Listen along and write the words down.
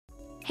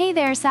Hey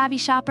there, savvy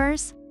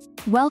shoppers!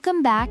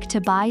 Welcome back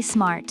to Buy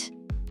Smart,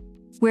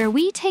 where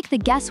we take the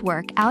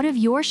guesswork out of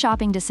your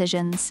shopping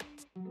decisions.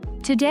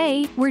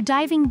 Today, we're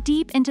diving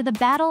deep into the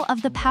battle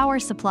of the power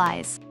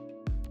supplies.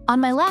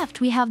 On my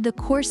left, we have the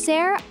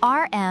Corsair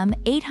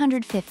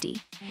RM850,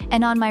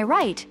 and on my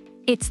right,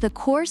 it's the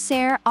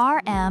Corsair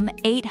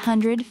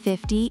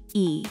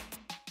RM850e.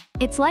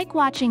 It's like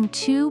watching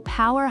two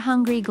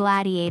power-hungry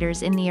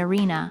gladiators in the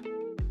arena,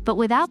 but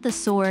without the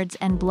swords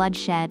and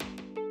bloodshed,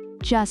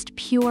 just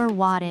pure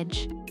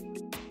wattage.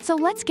 So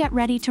let's get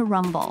ready to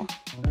rumble.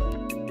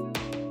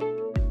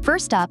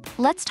 First up,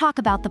 let's talk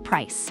about the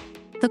price.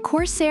 The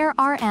Corsair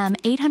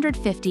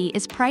RM850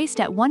 is priced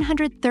at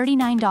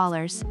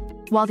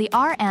 $139, while the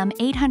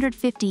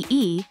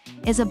RM850e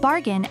is a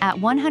bargain at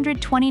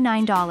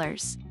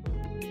 $129.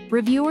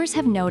 Reviewers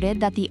have noted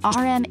that the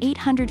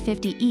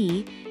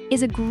RM850e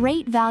is a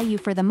great value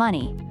for the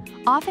money,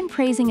 often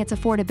praising its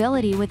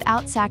affordability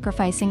without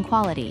sacrificing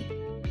quality.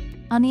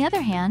 On the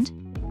other hand,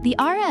 the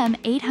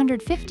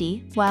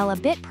RM850, while a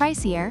bit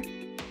pricier,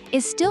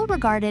 is still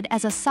regarded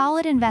as a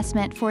solid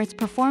investment for its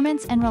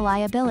performance and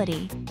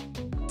reliability.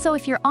 So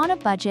if you're on a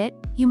budget,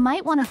 you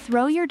might want to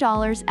throw your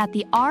dollars at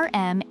the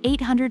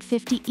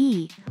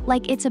RM850e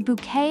like it's a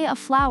bouquet of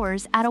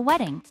flowers at a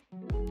wedding.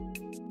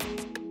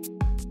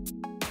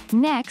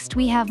 Next,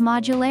 we have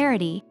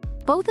modularity.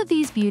 Both of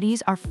these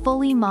beauties are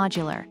fully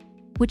modular,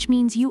 which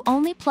means you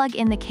only plug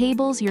in the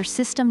cables your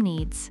system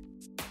needs.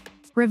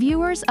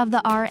 Reviewers of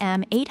the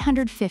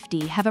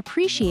RM850 have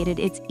appreciated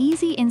its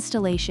easy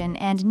installation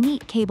and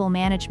neat cable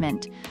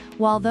management,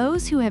 while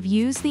those who have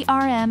used the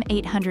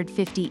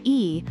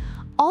RM850e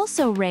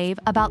also rave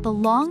about the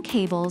long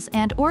cables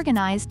and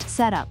organized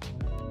setup.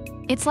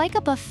 It's like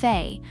a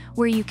buffet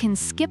where you can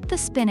skip the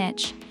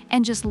spinach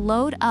and just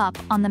load up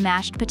on the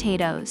mashed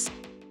potatoes.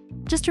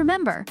 Just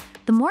remember,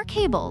 the more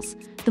cables,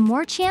 the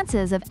more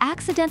chances of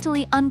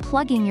accidentally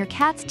unplugging your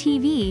cat's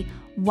TV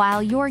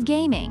while you're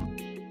gaming.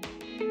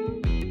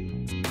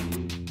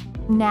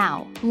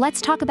 Now, let's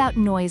talk about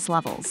noise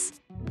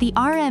levels. The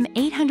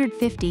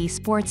RM850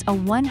 sports a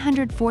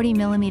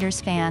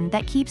 140mm fan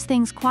that keeps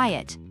things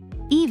quiet,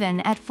 even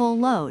at full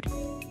load.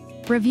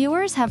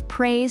 Reviewers have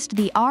praised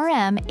the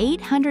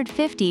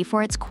RM850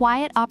 for its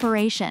quiet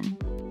operation,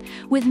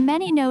 with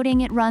many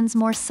noting it runs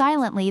more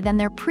silently than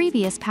their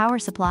previous power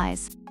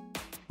supplies.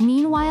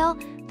 Meanwhile,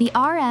 the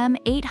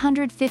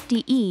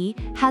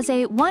RM850e has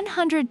a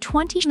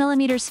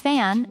 120mm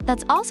fan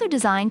that's also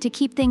designed to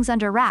keep things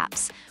under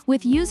wraps,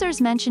 with users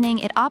mentioning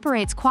it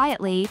operates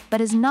quietly but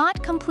is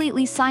not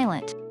completely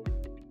silent.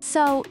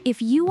 So,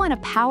 if you want a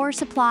power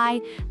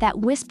supply that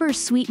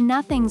whispers sweet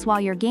nothings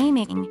while you're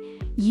gaming,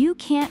 you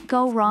can't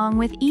go wrong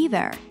with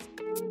either.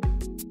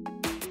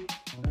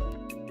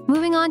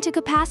 Moving on to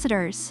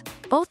capacitors.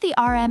 Both the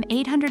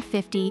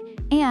RM850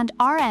 and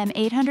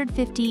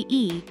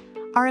RM850e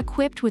are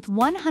equipped with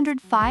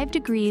 105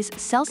 degrees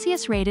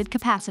Celsius rated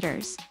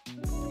capacitors.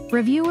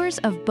 Reviewers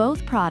of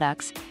both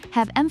products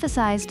have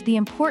emphasized the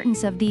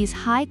importance of these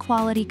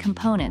high-quality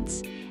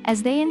components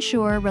as they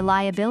ensure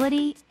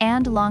reliability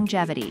and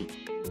longevity.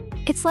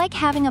 It's like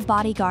having a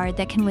bodyguard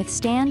that can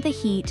withstand the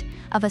heat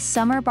of a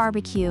summer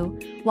barbecue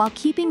while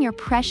keeping your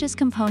precious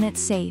components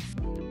safe.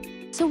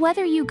 So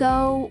whether you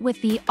go with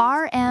the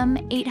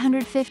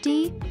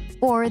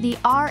RM850 or the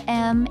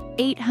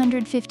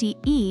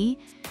RM850e,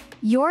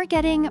 you're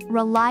getting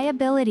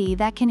reliability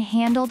that can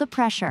handle the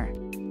pressure.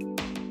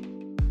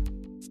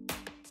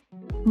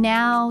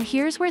 Now,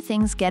 here's where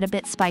things get a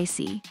bit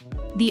spicy.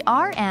 The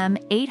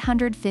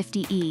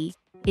RM850e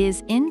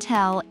is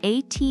Intel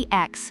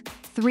ATX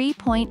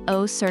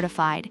 3.0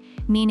 certified,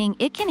 meaning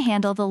it can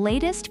handle the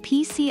latest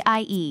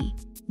PCIe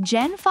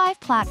Gen 5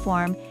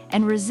 platform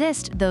and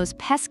resist those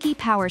pesky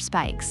power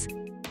spikes.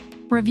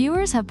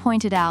 Reviewers have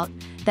pointed out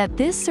that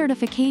this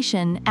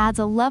certification adds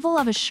a level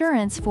of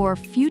assurance for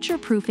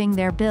future-proofing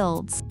their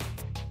builds.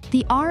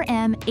 The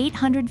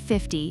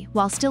RM850,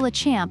 while still a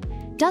champ,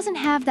 doesn't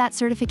have that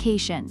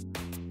certification.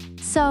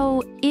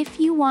 So, if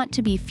you want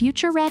to be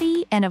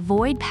future-ready and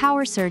avoid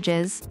power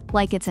surges,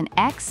 like it's an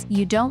X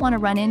you don't want to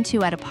run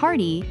into at a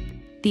party,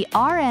 the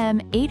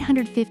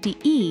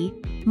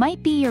RM850e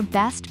might be your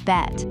best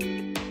bet.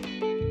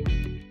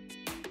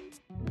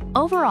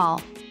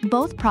 Overall,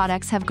 both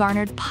products have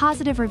garnered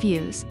positive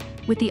reviews,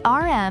 with the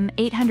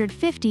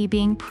RM850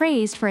 being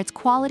praised for its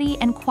quality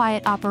and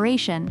quiet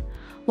operation,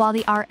 while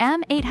the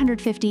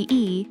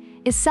RM850e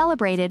is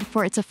celebrated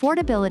for its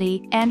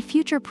affordability and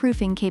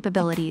future-proofing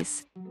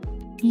capabilities.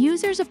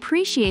 Users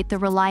appreciate the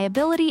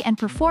reliability and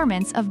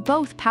performance of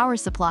both power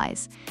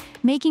supplies,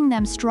 making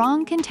them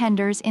strong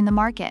contenders in the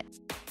market.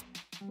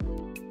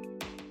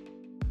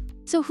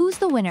 So who's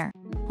the winner?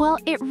 Well,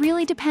 it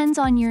really depends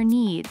on your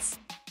needs.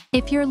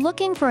 If you're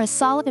looking for a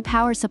solid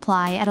power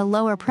supply at a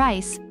lower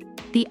price,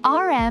 the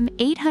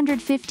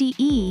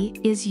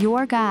RM850e is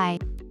your guy.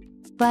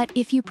 But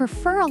if you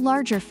prefer a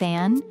larger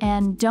fan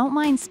and don't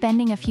mind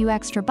spending a few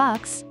extra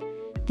bucks,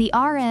 the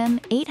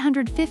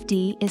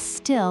RM850 is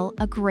still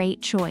a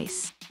great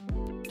choice.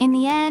 In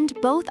the end,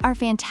 both are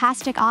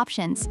fantastic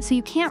options, so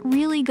you can't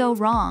really go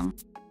wrong.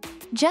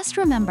 Just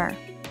remember,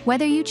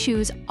 whether you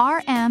choose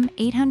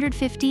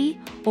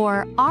RM850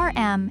 or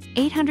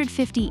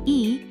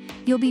RM850e,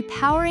 you'll be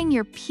powering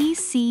your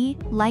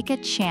PC like a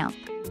champ.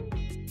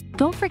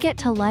 Don't forget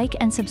to like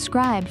and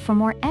subscribe for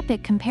more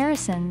epic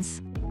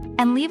comparisons.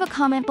 And leave a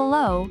comment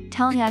below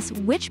telling us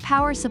which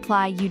power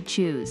supply you'd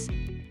choose.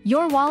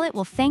 Your wallet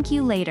will thank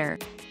you later.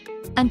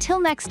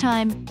 Until next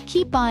time,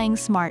 keep buying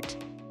smart.